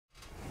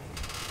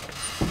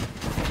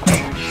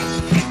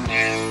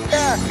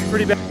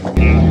Pretty bad.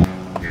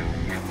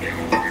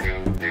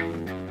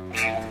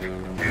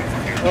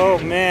 Oh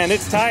man,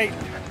 it's tight.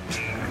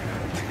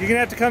 You're gonna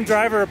have to come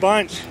drive her a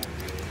bunch.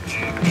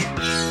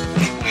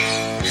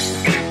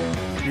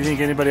 Do you think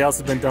anybody else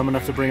has been dumb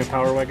enough to bring a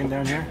power wagon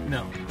down here?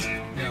 No.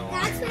 No.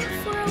 That's it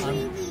for a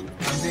wheelie.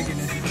 I'm thinking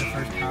this is the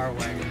first power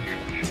wagon.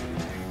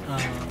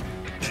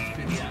 That's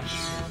been down.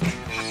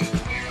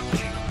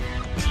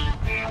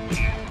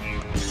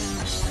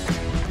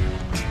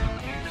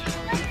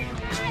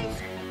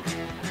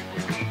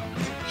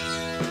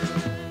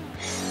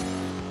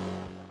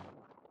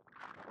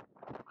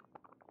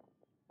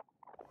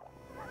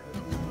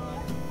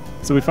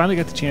 So we finally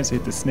got the chance to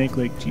hit the Snake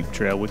Lake Jeep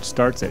Trail, which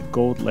starts at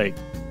Gold Lake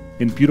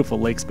in beautiful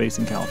lake space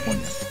in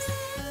California.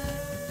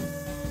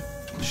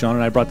 Shawn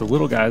and I brought the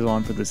little guys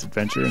on for this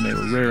adventure, and they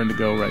were raring to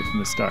go right from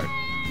the start.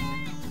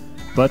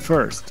 But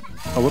first,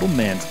 a little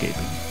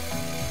manscaping.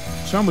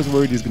 Shawn was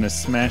worried he was going to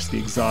smash the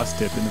exhaust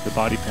tip into the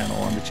body panel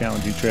on the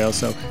challenging trail,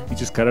 so he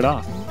just cut it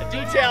off. A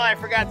detail I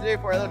forgot to do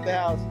before I left the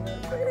house.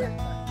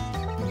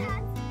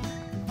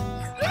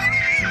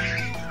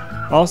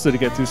 Also, to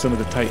get through some of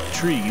the tight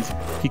trees,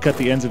 he cut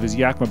the ends of his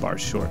Yakima bars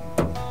short.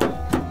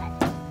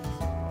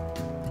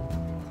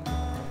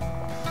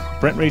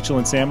 Brent, Rachel,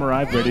 and Sam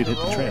arrived ready to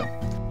hit the trail.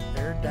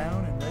 They're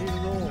down and ready to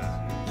roll.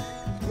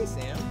 Hey,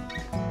 Sam.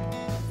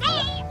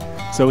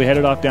 So we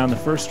headed off down the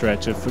first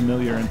stretch of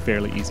familiar and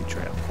fairly easy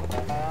trail.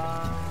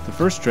 The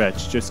first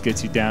stretch just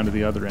gets you down to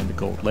the other end of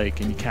Gold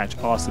Lake, and you catch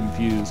awesome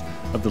views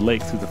of the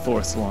lake through the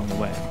forests along the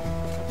way.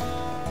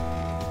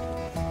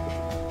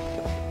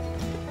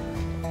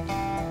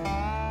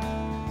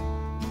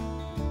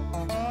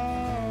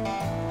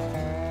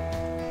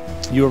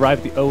 You arrive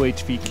at the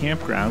OHV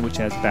campground, which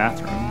has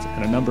bathrooms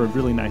and a number of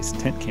really nice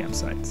tent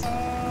campsites.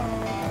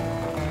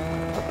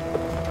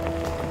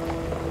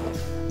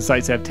 The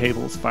sites have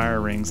tables,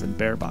 fire rings, and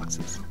bear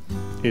boxes.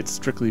 It's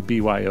strictly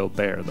BYO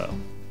bear, though.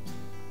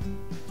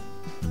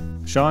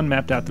 Shawn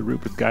mapped out the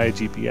route with Gaia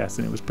GPS,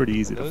 and it was pretty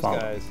easy to follow.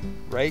 Those guys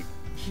right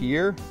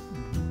here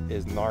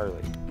is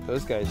gnarly.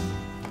 Those guys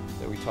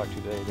that we talked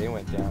to today, they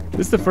went down.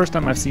 This is the first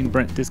time I've seen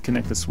Brent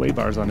disconnect the sway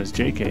bars on his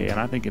JK, and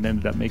I think it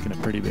ended up making a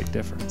pretty big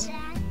difference.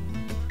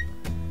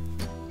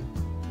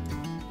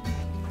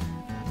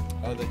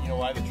 You know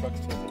why the truck's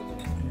tilted?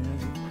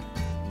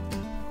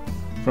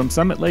 From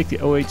Summit Lake, the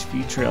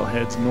OHV trail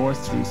heads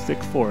north through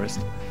thick forest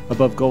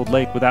above Gold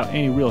Lake without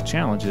any real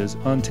challenges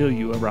until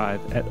you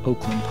arrive at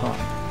Oakland Pond.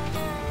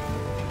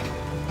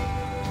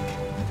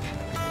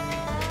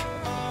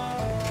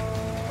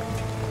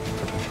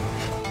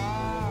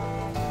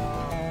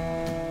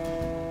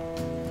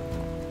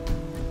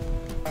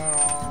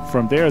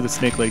 From there, the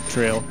Snake Lake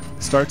Trail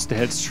starts to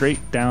head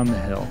straight down the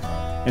hill,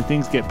 and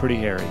things get pretty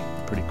hairy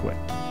pretty quick.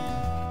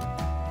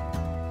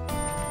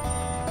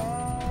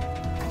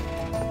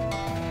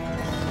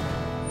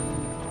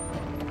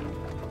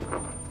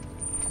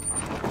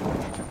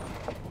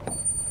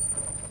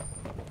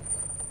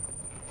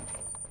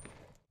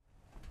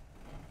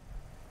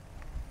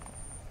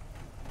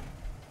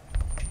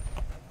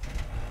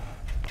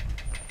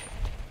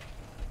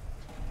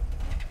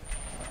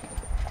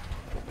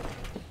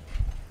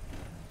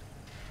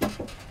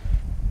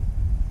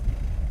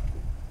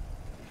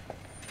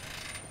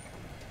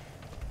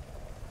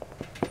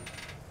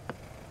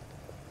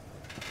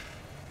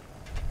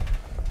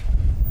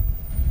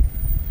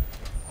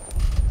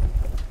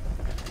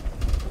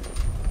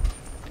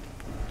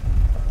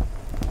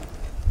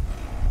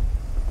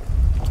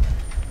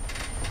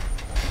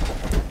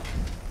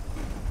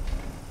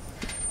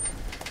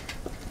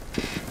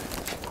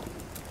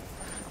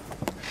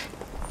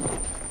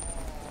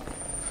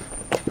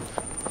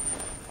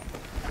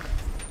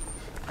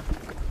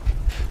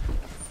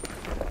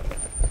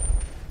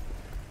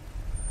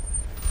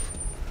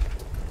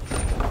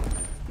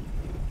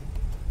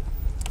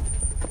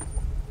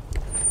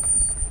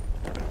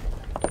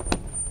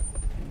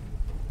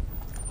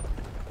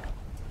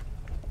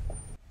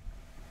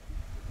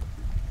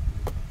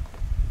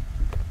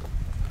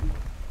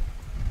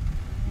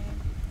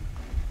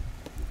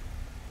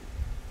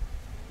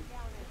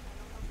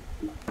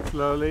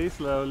 Slowly,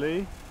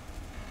 slowly.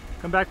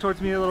 Come back towards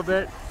me a little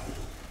bit.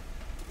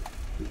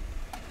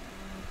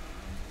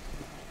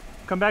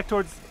 Come back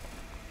towards,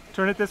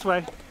 turn it this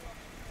way.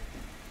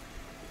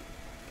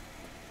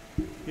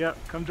 Yep,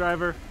 come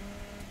driver.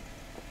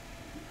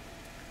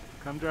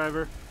 Come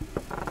driver.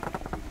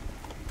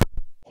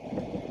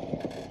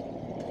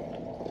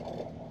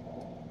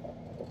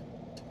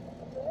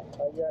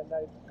 Yeah,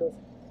 nice. Go.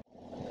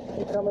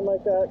 Keep coming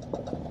like that.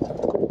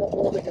 Pick up a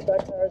little bit. Your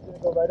back tire's going to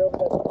go right over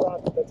that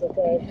rock, but that's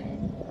okay.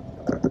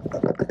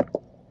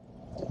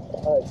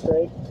 Alright,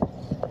 straight.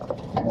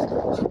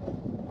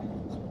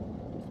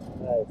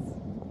 Nice.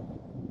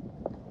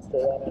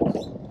 Straight on in.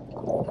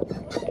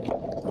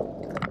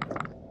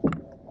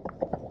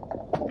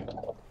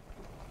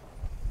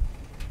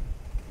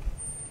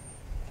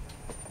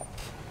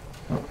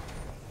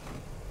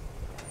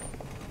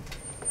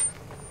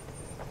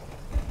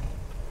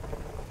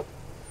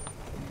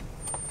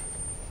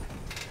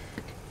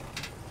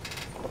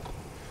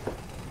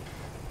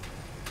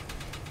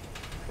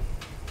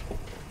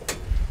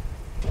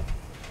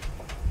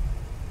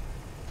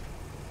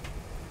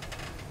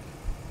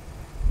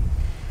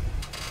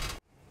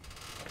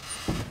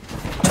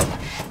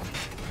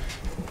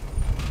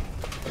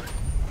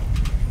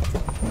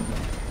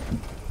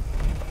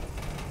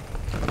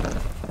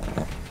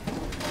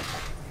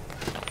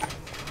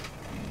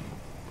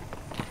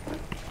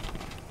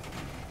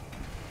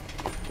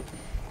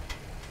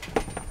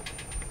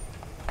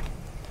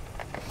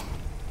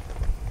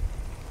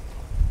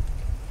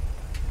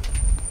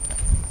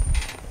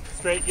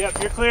 Straight,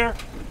 yep, you're clear.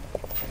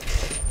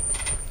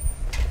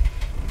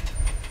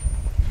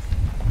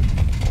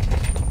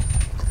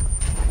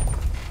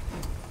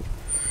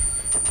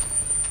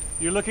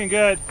 You're looking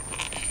good.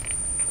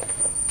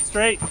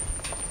 Straight.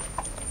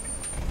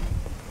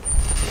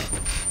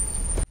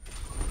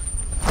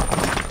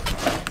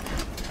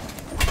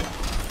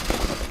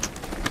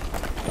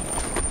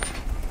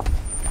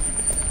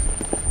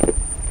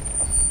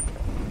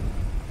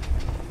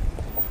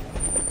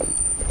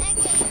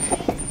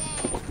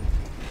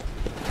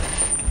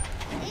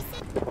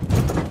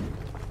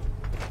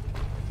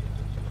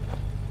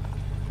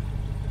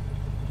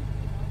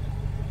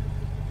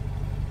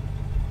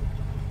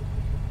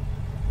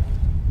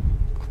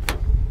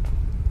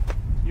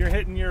 You're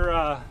hitting your,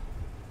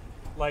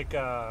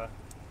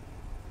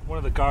 one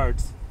of the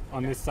guards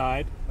on this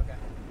side. Okay.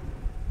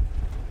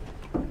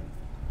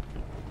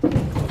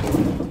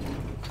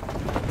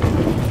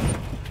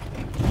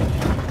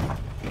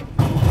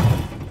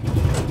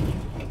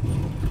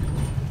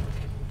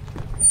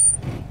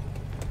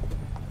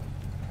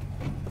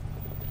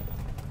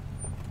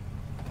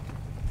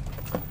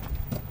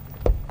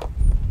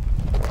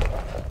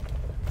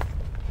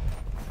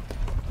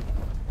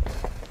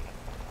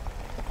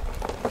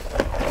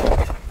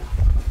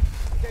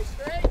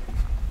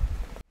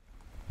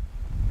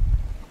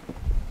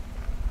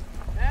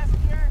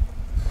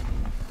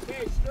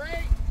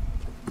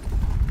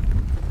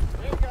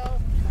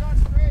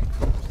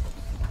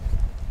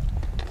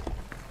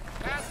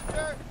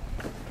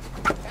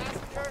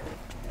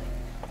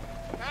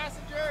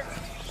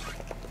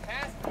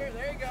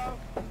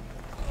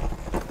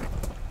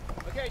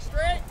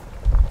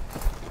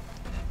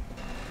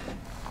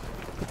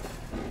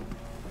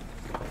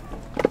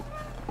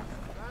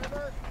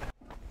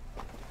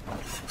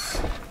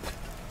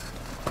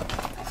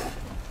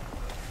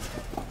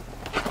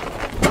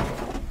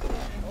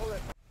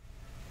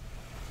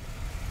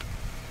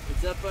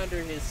 It's up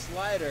under his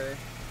slider,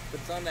 but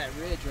it's on that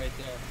ridge right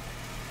there.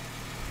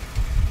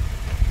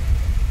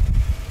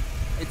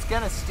 It's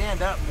gonna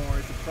stand up more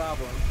is the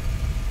problem.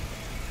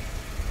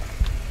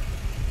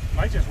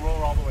 Might just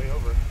roll all the way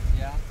over.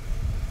 Yeah.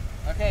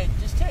 Okay,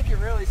 just take it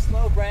really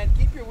slow, Brent.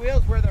 Keep your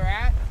wheels where they're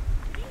at.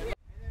 And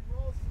then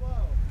roll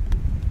slow.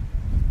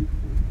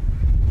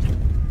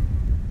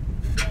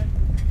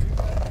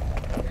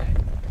 Okay.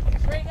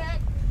 Straighten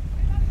up.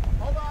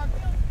 Hold on.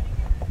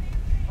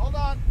 Hold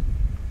on.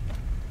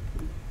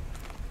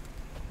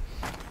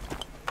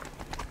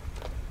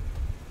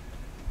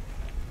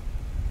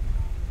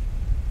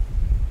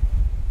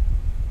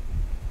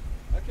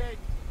 Okay.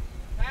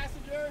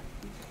 Passenger.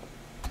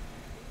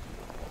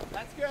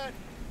 That's good.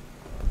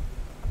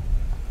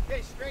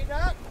 Okay, straighten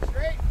up.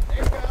 Straight.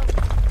 There you go.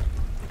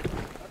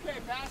 Okay,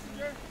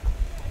 passenger.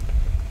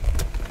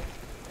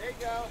 There you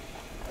go.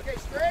 Okay,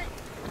 straight.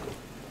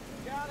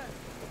 Got it.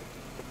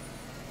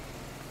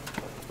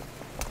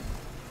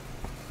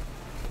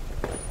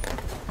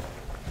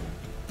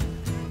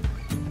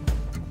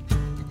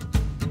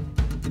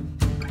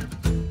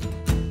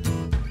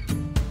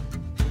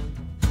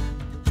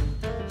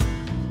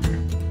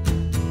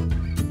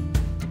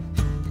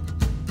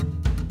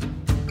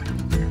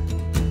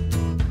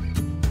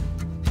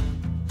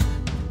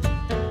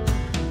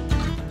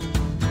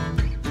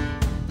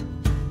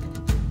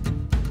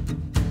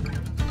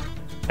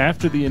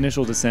 After the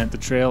initial descent, the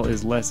trail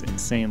is less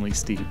insanely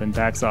steep and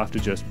backs off to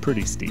just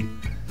pretty steep.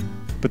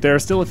 But there are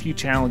still a few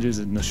challenges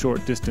in the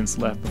short distance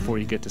left before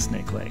you get to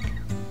Snake Lake.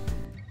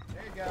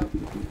 There you go.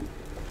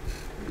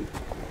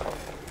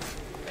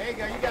 There you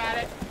go, you got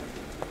it.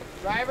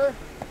 Driver,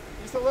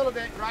 just a little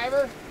bit.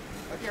 Driver,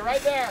 okay,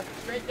 right there,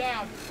 straight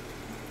down.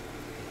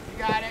 You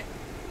got it.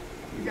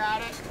 You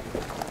got it.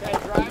 Okay,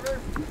 driver,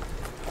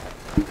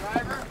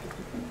 driver,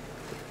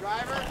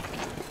 driver,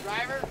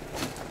 driver.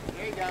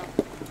 There you go.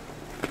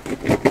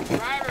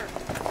 Driver,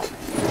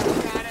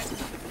 you got it.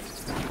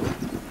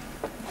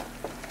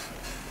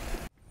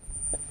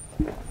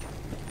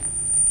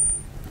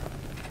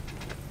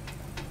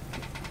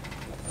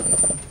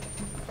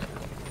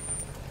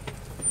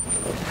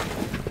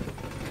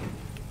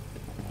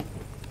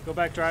 Go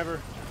back, driver.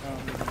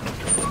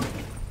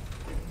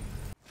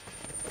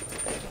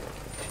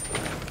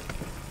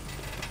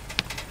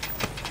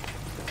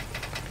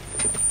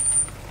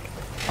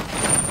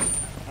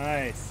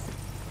 Nice.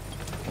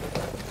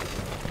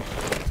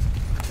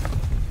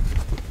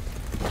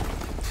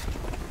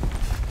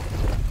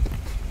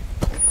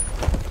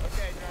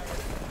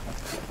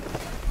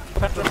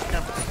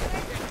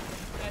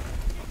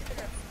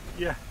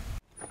 Yeah.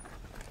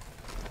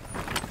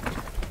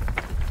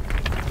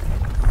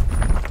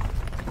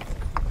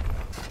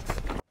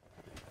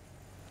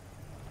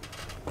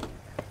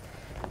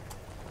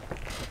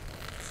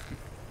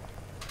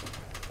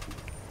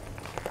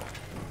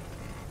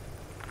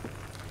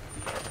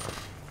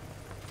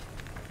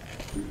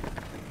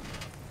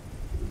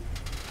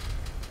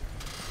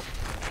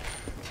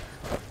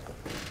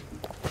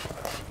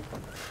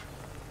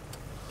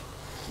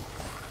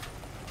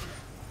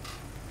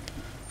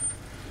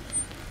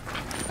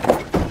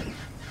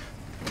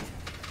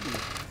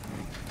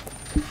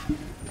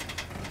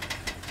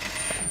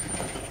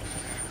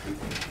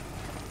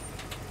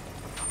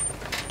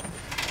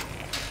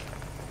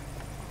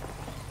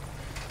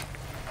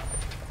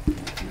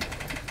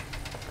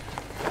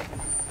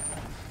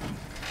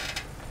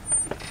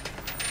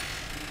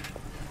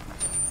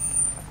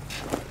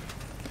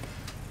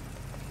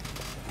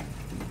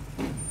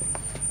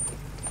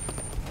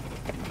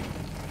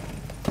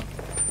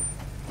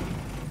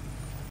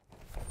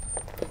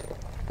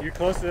 You're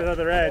close to the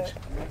other edge.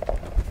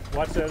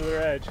 Watch the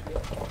other edge.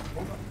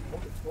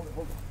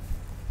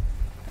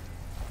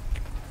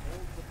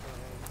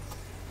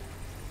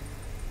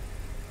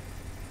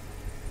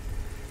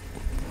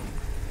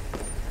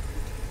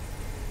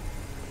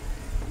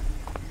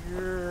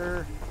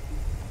 You're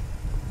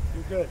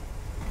good.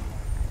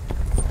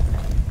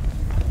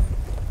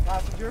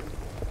 Passenger.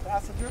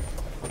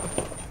 I'm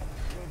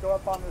gonna go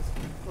up on this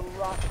little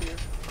rock here.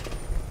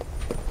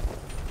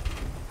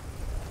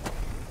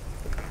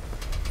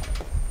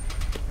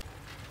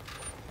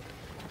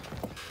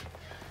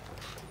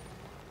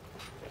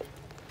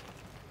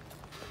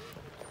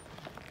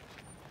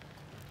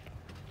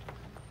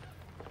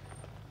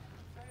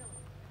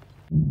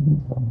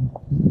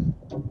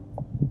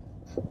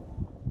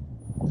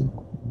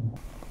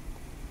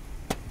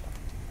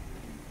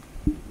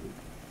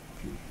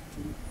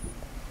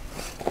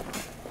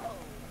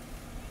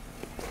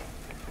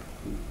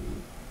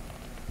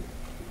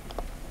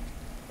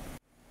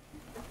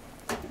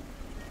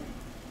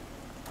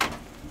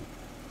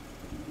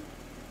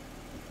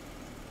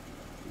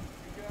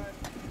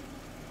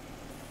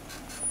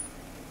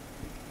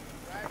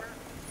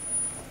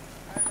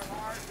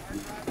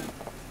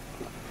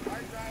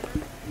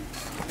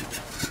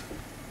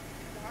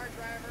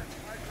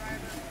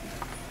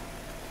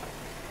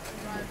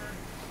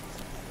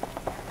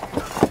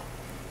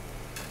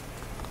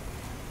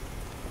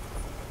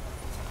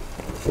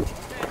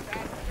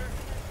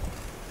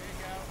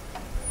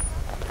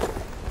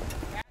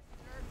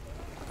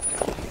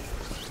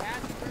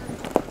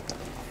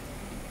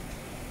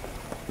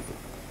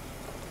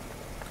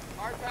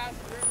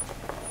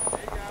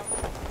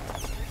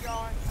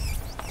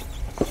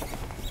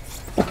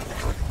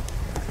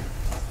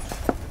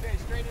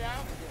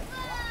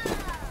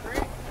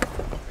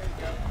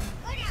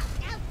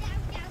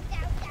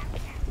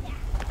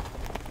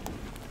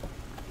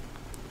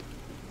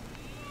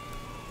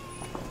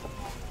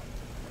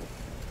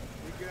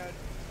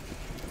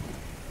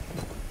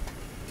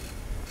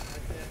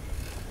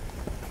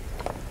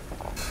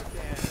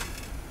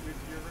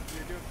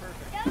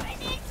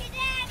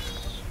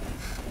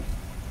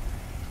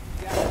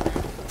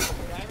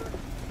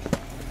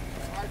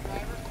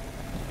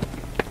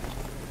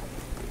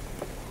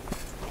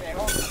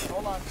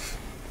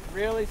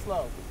 Really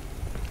slow.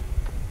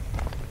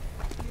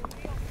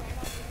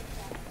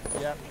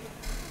 Yep.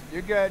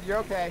 You're good. You're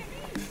okay.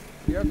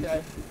 You're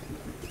okay.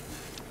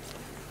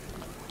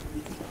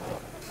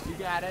 You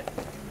got it.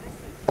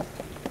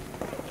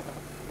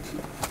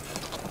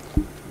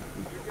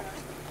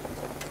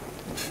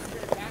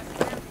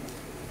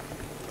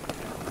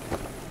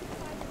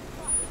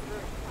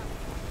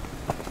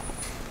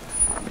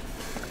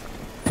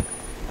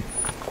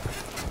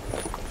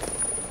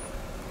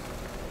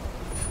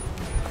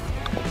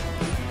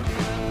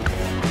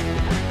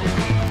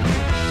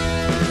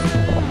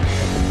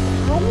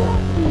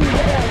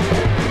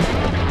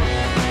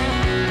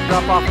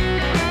 Drop off.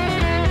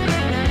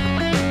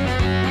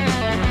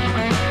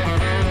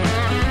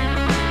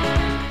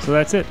 So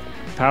that's it.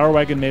 Power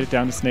Wagon made it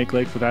down to Snake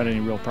Lake without any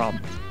real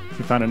problems.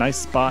 We found a nice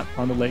spot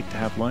on the lake to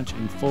have lunch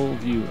in full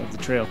view of the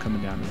trail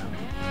coming down the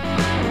mountain.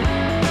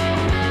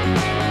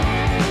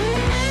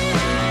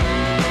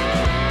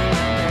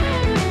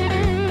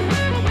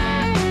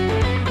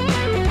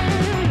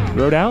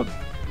 Road out?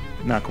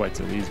 Not quite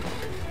so easy.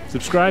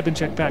 Subscribe and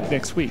check back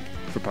next week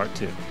for part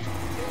 2.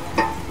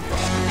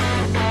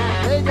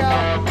 There you go.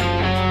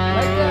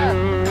 Right there.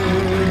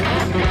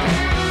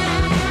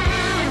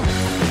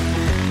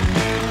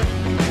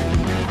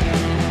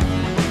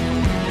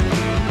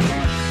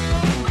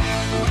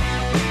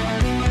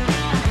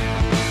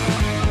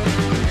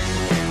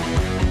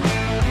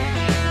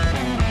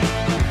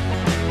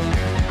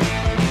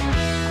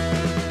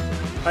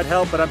 I'd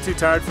help, but I'm too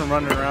tired from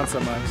running around so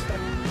much.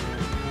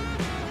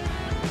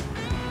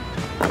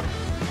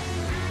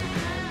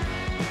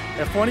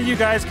 If one of you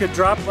guys could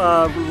drop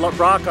a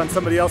rock on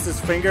somebody else's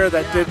finger,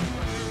 that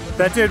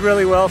did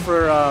really well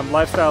for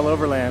Lifestyle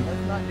Overland.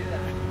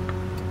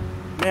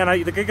 Man,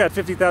 I got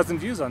 50,000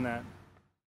 views on that.